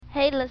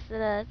Hey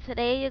listener,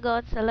 today you're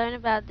going to learn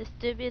about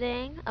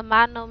distributing a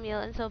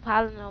monomial into a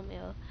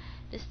polynomial.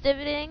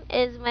 Distributing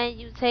is when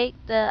you take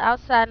the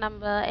outside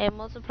number and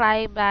multiply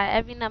it by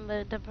every number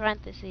in the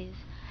parentheses.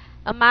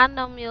 A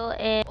monomial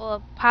and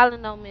or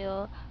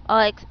polynomial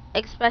are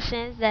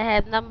expressions that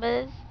have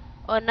numbers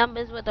or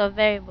numbers with a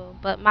variable,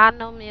 but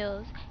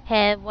monomials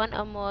have one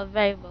or more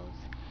variables.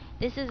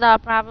 This is our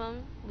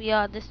problem we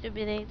are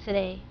distributing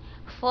today.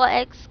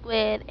 4x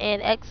squared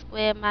and x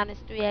squared minus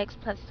 3x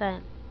plus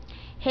 10.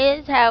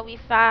 Here's how we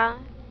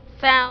found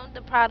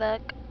the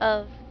product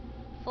of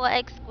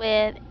 4x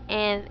squared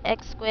and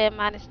x squared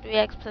minus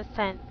 3x plus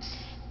 10.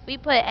 We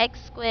put x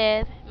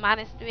squared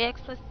minus 3x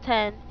plus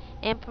 10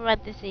 in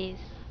parentheses.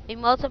 We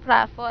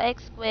multiply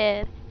 4x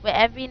squared with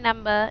every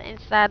number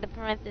inside the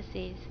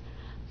parentheses.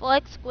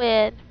 4x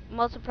squared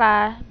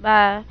multiplied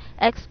by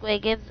x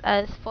squared gives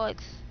us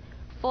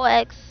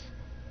 4x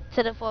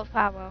to the fourth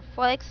power.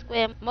 4x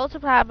squared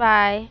multiplied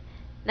by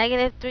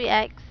negative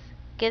 3x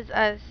gives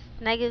us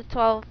negative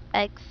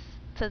 12x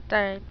to the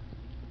third.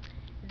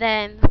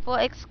 Then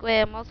 4x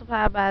squared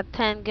multiplied by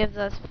 10 gives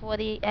us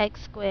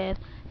 40x squared.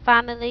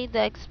 Finally,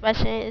 the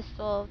expression is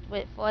solved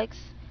with 4x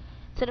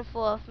to the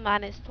fourth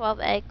minus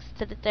 12x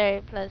to the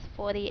third plus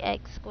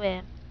 40x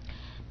squared.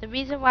 The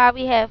reason why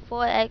we have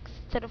 4x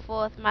to the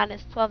fourth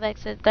minus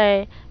 12x to the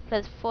third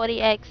plus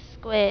 40x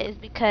squared is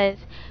because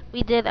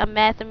we did a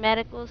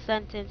mathematical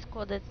sentence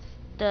called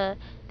the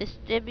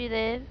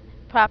distributive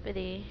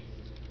property.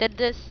 The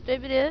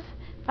distributive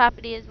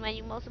property is when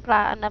you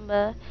multiply a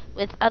number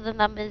with other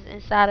numbers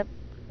inside of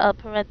a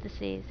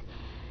parentheses.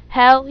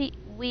 How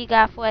we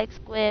got 4x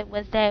squared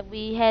was that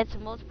we had to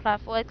multiply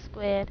 4x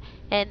squared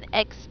and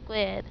x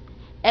squared.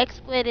 X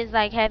squared is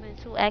like having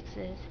two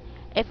x's.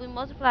 If we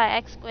multiply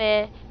x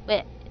squared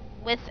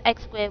with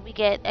x squared, we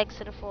get x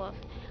to the fourth.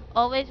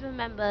 Always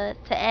remember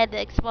to add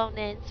the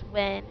exponents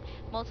when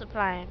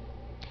multiplying.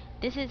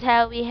 This is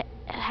how we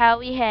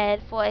had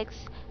 4x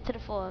to the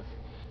fourth.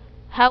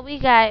 How we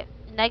got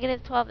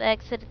negative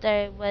 12x to the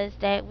third was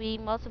that we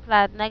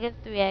multiplied negative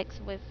 3x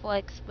with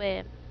 4x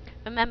squared.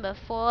 Remember,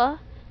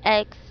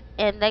 4x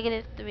and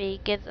negative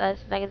 3 gives us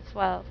negative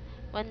 12.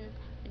 When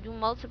you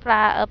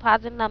multiply a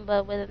positive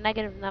number with a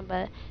negative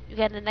number, you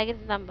get a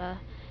negative number.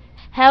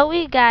 How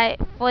we got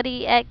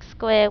 40x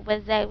squared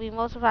was that we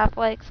multiplied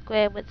 4x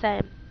squared with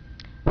 10.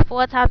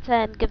 4 times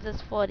 10 gives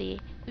us 40.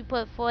 We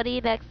put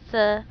 40 next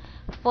to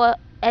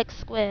 4x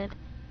squared.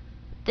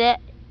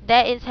 That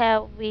that is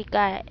how we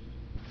got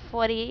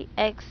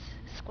 40x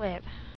squared.